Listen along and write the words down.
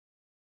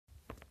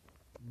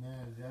میں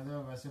زیادہ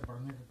ویسے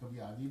پڑھنے کا کبھی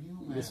عادی نہیں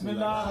ہوں. بسم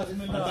اللہ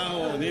بسم اللہ. پتا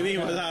ہو نہیں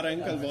مزہ آ رہا ہے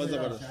انکل, بہت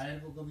زبردست. شاعر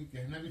کو کبھی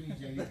کہنا بھی نہیں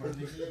چاہیے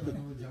پڑھنے کے لیے,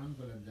 ورنہ وہ جان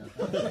کو لگ جاتا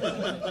ہے.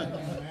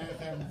 میں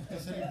خیر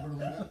مختصر ہی پڑھوں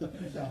گا.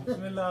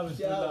 بسم اللہ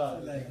بسم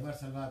اللہ. ایک بار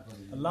صلوات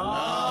پڑھیے.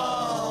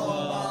 اللہم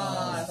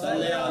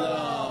صلی علی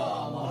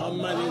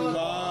محمد و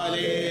آل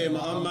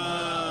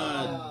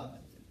محمد.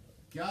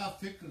 کیا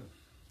فکر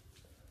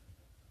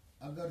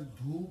اگر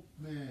دھوپ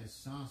میں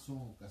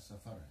سانسوں کا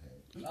سفر ہے.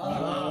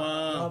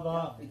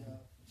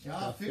 کیا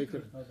فکر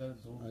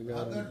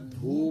اگر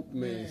دھوپ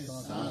میں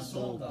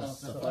سانسوں کا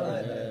سفر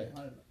ہے,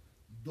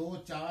 دو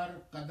چار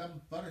قدم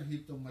پر ہی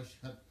تو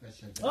مشہد کا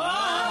شجر.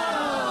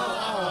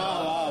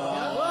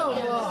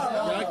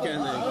 کیا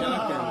کہنا ہے, کیا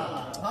کہنا ہے.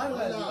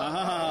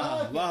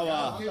 واہ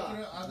واہ. فکر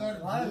اگر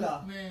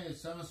دھوپ میں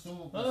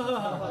سانسوں کا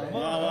سفر ہے,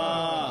 واہ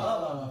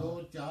واہ. دو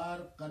چار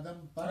قدم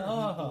پر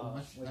ہی تو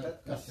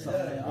مشہد کا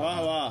شجر ہے. واہ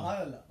واہ.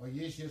 اور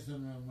یہ شعر سے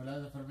میں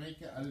ملاحظہ فرمائے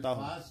کہ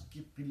الفاظ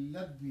کی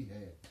قلت بھی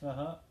ہے,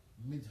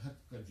 مدحت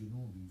کا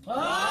جنون بھی. واہ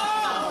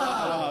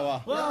واہ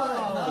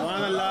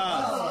سبحان اللہ.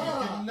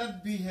 قلت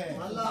بھی ہے,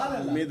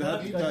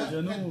 مدحت کا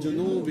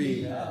جنون بھی.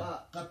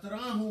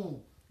 قطرہ ہوں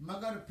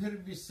مگر پھر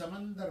بھی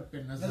سمندر پہ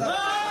نظر.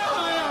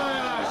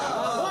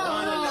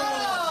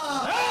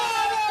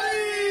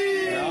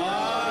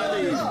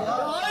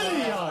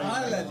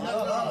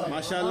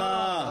 ماشاء اللہ.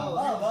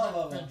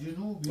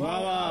 جنوب واہ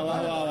واہ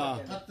واہ واہ واہ.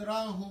 قطرہ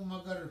ہوں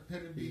مگر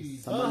پھر بھی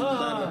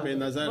سمندر پہ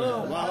نظر.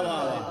 واہ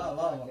واہ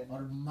واہ.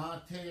 اور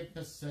ماتھے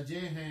پہ سجے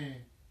ہیں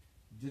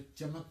جو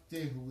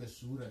چمکتے ہوئے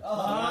سورج.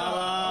 واہ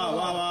واہ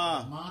واہ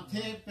واہ.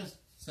 ماتھے پہ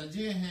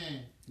سجے ہیں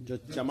جو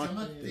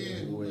چمکتے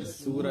ہوئے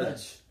سورج.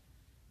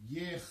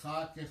 یہ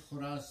خاک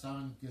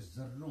خراسان کے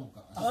ذروں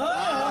کا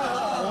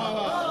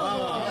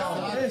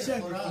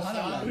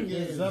خراسان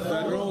کے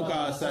ذروں کا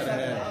اثر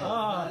ہے.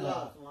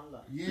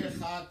 یہ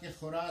خاک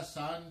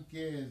خراسان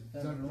کے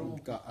ذروں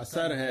کا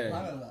اثر ہے.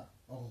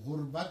 اور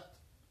غربت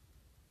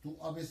تو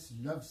اب اس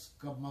لفظ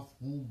کا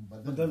مفہوم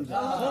بدل جا.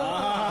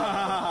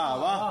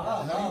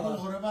 غریب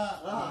الغربا.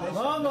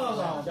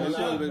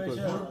 بالکل بالکل.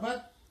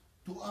 غربت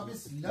تو اب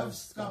اس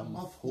لفظ کا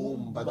مفہوم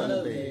بدل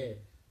دے.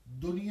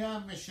 دنیا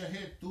میں شہ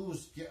توس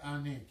کے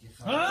آنے کی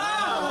خبر.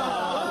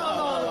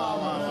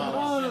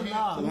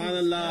 سبحان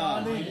اللہ.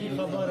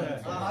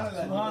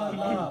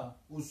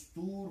 اس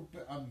طور پہ.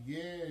 اب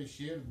یہ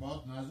شعر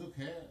بہت نازک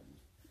ہے,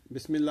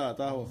 بسم اللہ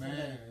عطا ہو.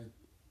 میں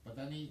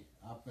پتہ نہیں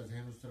آپ کا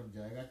ذہن اس طرف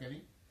جائے گا کہ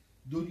نہیں.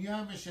 دنیا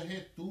میں شہ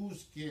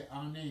توس کے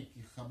آنے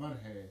کی خبر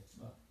ہے,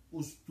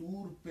 اس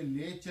طور پہ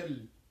لے چل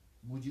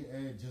مجھے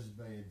اے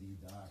جذبہ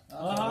دیدار.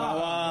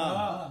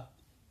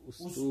 اس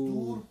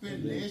طور پہ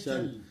لے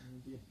چل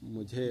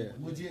مجھے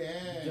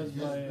اے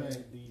جذبہ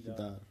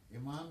دیدار.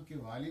 امام کے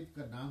والد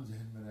کا نام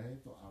ذہن میں رہے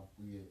تو آپ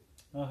کو یہ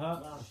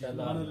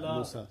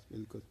موسیٰ.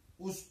 بالکل.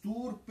 اس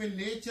طور پہ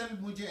لے چل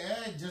مجھے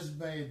اے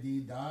جذبہ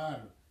دیدار,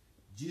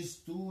 جس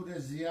طور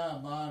ضیا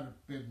بار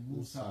پہ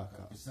موسیٰ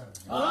کا اثر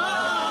ہے.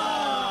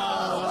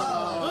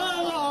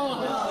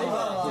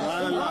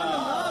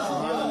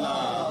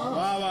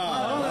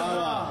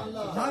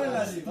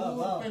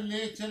 پہ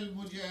لے چل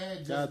مجھے اے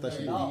جذبہ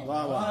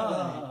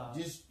دیدار,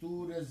 جس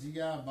طور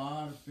ضیا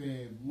بار پہ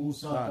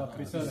موسیٰ کا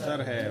اثر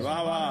ہے.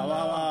 واہ واہ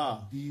واہ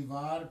واہ.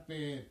 دیوار پہ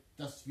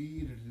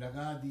تصویر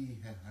لگا دی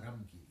ہے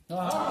حرم کی.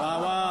 واہ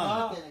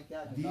واہ.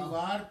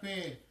 دیوار پہ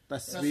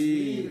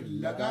تصویر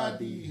لگا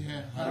دی ہے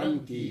حرم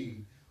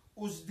کی,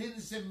 اس دن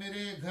سے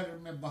میرے گھر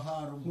میں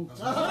بہاروں کا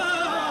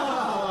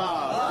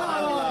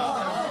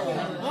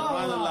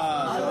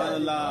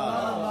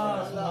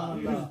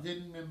اس دن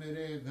میں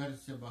میرے گھر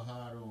سے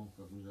بہاروں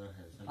کا گزر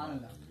ہے.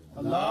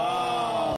 اللہ